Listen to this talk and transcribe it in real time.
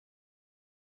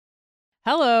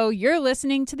Hello, you're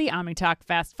listening to the OmniTalk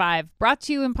Fast 5, brought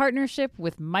to you in partnership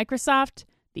with Microsoft,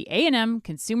 the A&M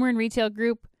Consumer and Retail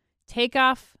Group,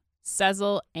 Takeoff,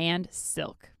 Sezzle, and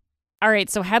Silk. All right,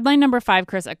 so headline number 5,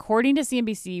 Chris. According to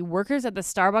CNBC, workers at the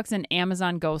Starbucks and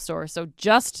Amazon Go store, so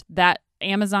just that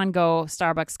Amazon Go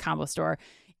Starbucks combo store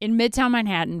in Midtown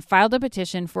Manhattan, filed a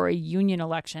petition for a union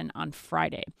election on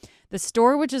Friday. The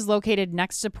store, which is located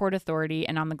next to Port Authority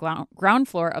and on the ground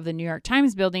floor of the New York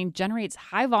Times building, generates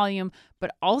high volume,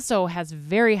 but also has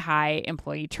very high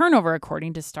employee turnover,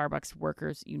 according to Starbucks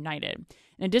Workers United.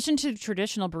 In addition to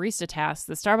traditional barista tasks,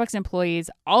 the Starbucks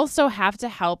employees also have to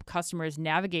help customers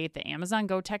navigate the Amazon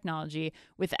Go technology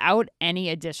without any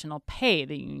additional pay,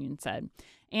 the union said.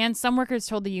 And some workers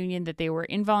told the union that they were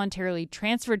involuntarily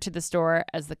transferred to the store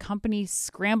as the company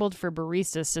scrambled for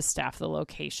baristas to staff the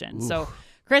location. Oof. So,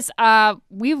 Chris,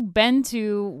 we've been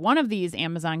to one of these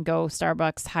Amazon Go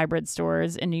Starbucks hybrid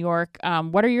stores in New York.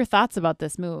 What are your thoughts about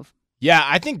this move? Yeah,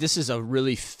 I think this is a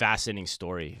really fascinating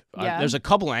story. Yeah. There's a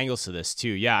couple angles to this,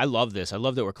 too. Yeah, I love this. I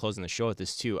love that we're closing the show with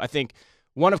this, too. I think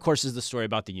one, of course, is the story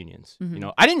about the unions. Mm-hmm. You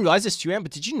know, I didn't realize this, too, Ann,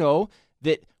 but did you know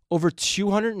that over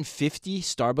 250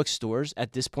 Starbucks stores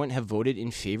at this point have voted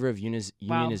in favor of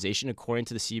unionization, according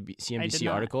to the CNBC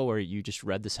article where you just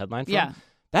read this headline from? Yeah.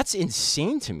 That's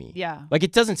insane to me. Yeah. Like,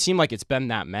 it doesn't seem like it's been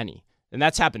that many. And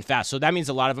that's happened fast. So that means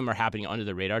a lot of them are happening under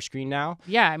the radar screen now.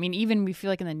 Yeah. I mean, even we feel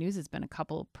like in the news it's been a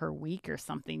couple per week or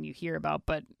something you hear about.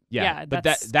 But yeah, but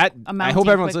that's that I hope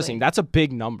everyone's quickly. listening. That's a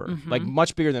big number, like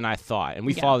much bigger than I thought. And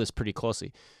we follow this pretty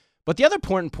closely. But the other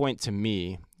important point to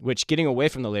me, which getting away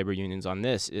from the labor unions on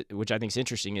this, which I think is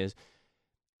interesting, is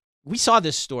we saw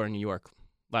this store in New York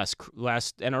last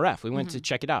NRF. We went to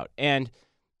check it out. And,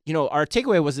 you know, our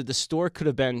takeaway was that the store could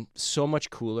have been so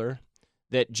much cooler,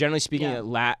 that generally speaking, it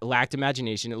lacked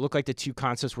imagination. It looked like the two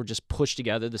concepts were just pushed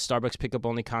together, the Starbucks pickup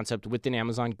only concept with an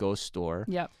Amazon Go store.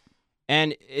 Yep.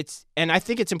 And I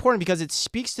think it's important because it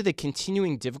speaks to the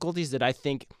continuing difficulties that I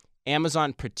think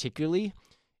Amazon particularly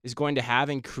is going to have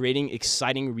in creating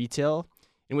exciting retail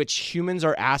in which humans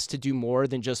are asked to do more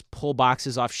than just pull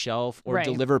boxes off shelf or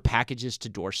deliver packages to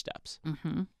doorsteps.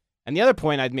 Mm-hmm. And the other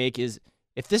point I'd make is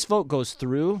if this vote goes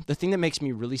through, the thing that makes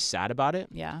me really sad about it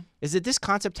is that this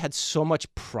concept had so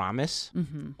much promise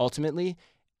ultimately.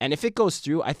 And if it goes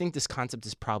through, I think this concept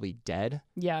is probably dead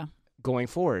going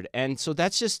forward. And so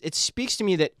that's just, it speaks to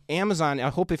me that Amazon, I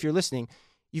hope if you're listening,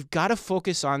 you've got to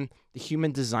focus on the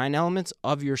human design elements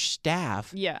of your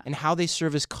staff and how they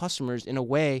service customers in a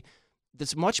way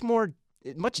that's much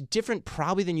different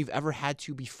probably than you've ever had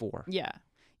to before. Yeah.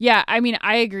 Yeah, I mean,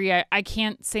 I agree. I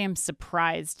can't say I'm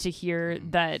surprised to hear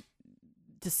that,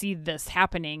 to see this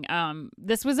happening.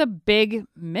 This was a big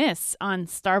miss on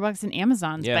Starbucks and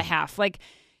Amazon's behalf. Like,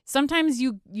 sometimes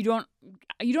you don't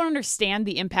understand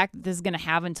the impact that this is going to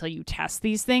have until you test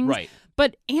these things. Right.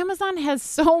 But Amazon has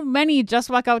so many Just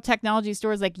Walk Out technology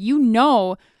stores. Like, you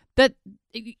know that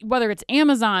whether it's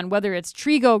Amazon, whether it's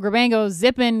Trigo, Grabango,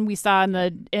 Zippin, we saw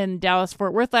in Dallas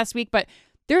Fort Worth last week, but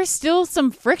there's still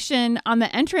some friction on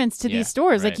the entrance to these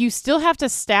stores. Like, you still have to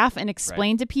staff and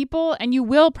explain to people, and you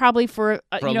will probably for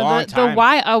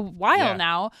a while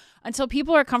now until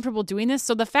people are comfortable doing this.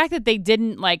 So the fact that they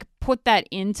didn't like put that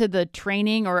into the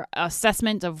training or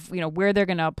assessment of, you know, where they're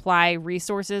going to apply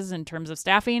resources in terms of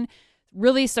staffing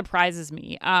really surprises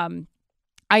me.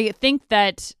 I think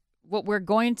that what we're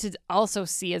going to also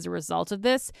see as a result of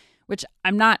this, which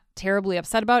I'm not terribly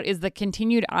upset about, is the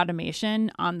continued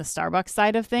automation on the Starbucks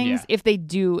side of things. Yeah. If they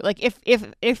do, like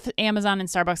if Amazon and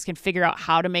Starbucks can figure out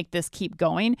how to make this keep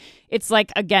going, it's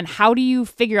like, again, how do you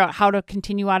figure out how to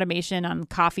continue automation on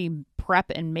coffee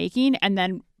prep and making and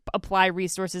then apply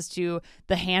resources to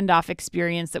the handoff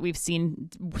experience that we've seen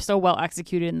so well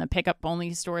executed in the pickup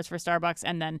only stores for Starbucks,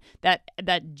 and then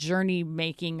that journey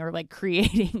making or like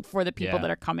creating for the people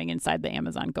that are coming inside the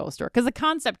Amazon Go store? Because the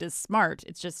concept is smart.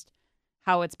 It's just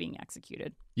how it's being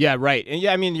executed. Yeah, right. And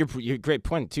I mean, your great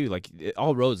point too. Like,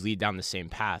 all roads lead down the same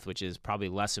path, which is probably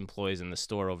less employees in the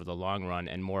store over the long run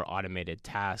and more automated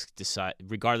tasks,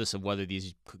 regardless of whether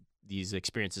these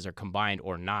experiences are combined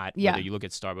or not. Yeah. Whether you look at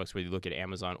Starbucks, whether you look at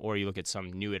Amazon, or you look at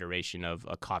some new iteration of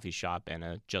a coffee shop and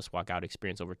a Just Walk Out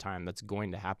experience over time, that's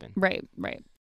going to happen. Right, right.